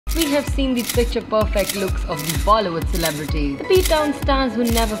We have seen the picture-perfect looks of the Bollywood celebrities, the beat-down stars who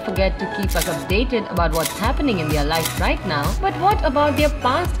never forget to keep us updated about what's happening in their life right now. But what about their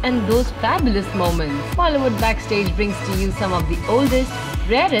past and those fabulous moments? Bollywood Backstage brings to you some of the oldest,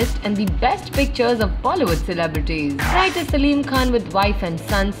 rarest and the best pictures of Bollywood celebrities. Writer Salim Khan with wife and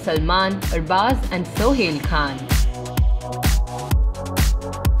sons Salman, Arbaz and Sohail Khan.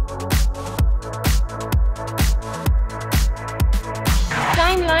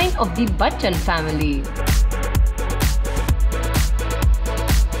 Timeline of the Bachchan family.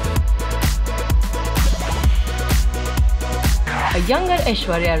 A younger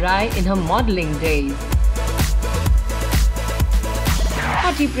Aishwarya Rai in her modeling days.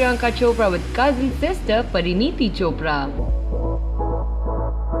 Hottie Priyanka Chopra with cousin sister Pariniti Chopra.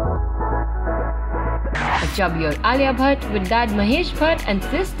 A chubbier Alia Bhatt with dad Mahesh Bhatt and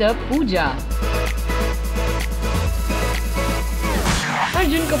sister Pooja.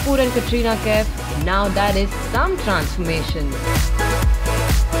 Arjun Kapoor and Katrina Kaif, now that is some transformation.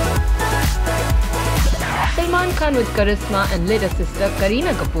 Salman Khan with Karisma and little sister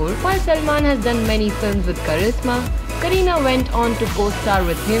Kareena Kapoor. While Salman has done many films with Karisma, Kareena went on to co-star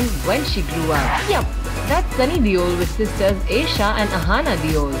with him when she grew up. Yup, that's Sunny Deol with sisters Aisha and Ahana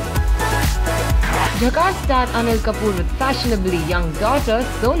Deol. Jhakass star Anil Kapoor with fashionably young daughter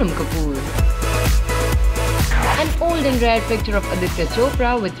Sonam Kapoor. An old and rare picture of Aditya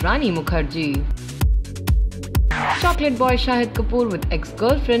Chopra with Rani Mukherjee. Chocolate boy Shahid Kapoor with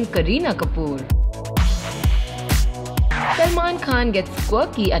ex-girlfriend Kareena Kapoor. Salman Khan gets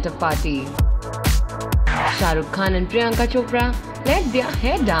quirky at a party. Shah Rukh Khan and Priyanka Chopra let their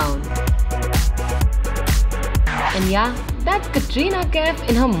hair down. And yeah, that's Katrina Kaif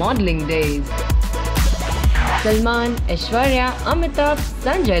in her modeling days. Salman, Aishwarya, Amitabh,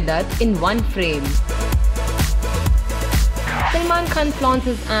 Sanjay Dutt in one frame. Salman Khan flaunts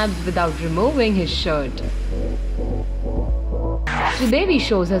his abs without removing his shirt. Sridevi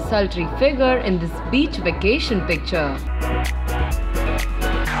shows her sultry figure in this beach vacation picture.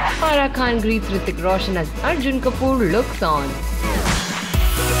 Farah Khan greets Hrithik Roshan as Arjun Kapoor looks on.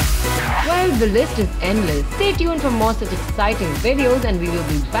 Well, the list is endless. Stay tuned for more such exciting videos and we will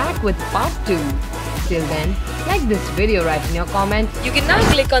be back with part 2. Till then, like this video, write in your comments. You can now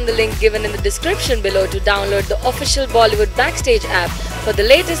click on the link given in the description below to download the official Bollywood Backstage app for the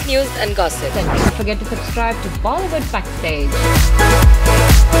latest news and gossip. And don't forget to subscribe to Bollywood Backstage.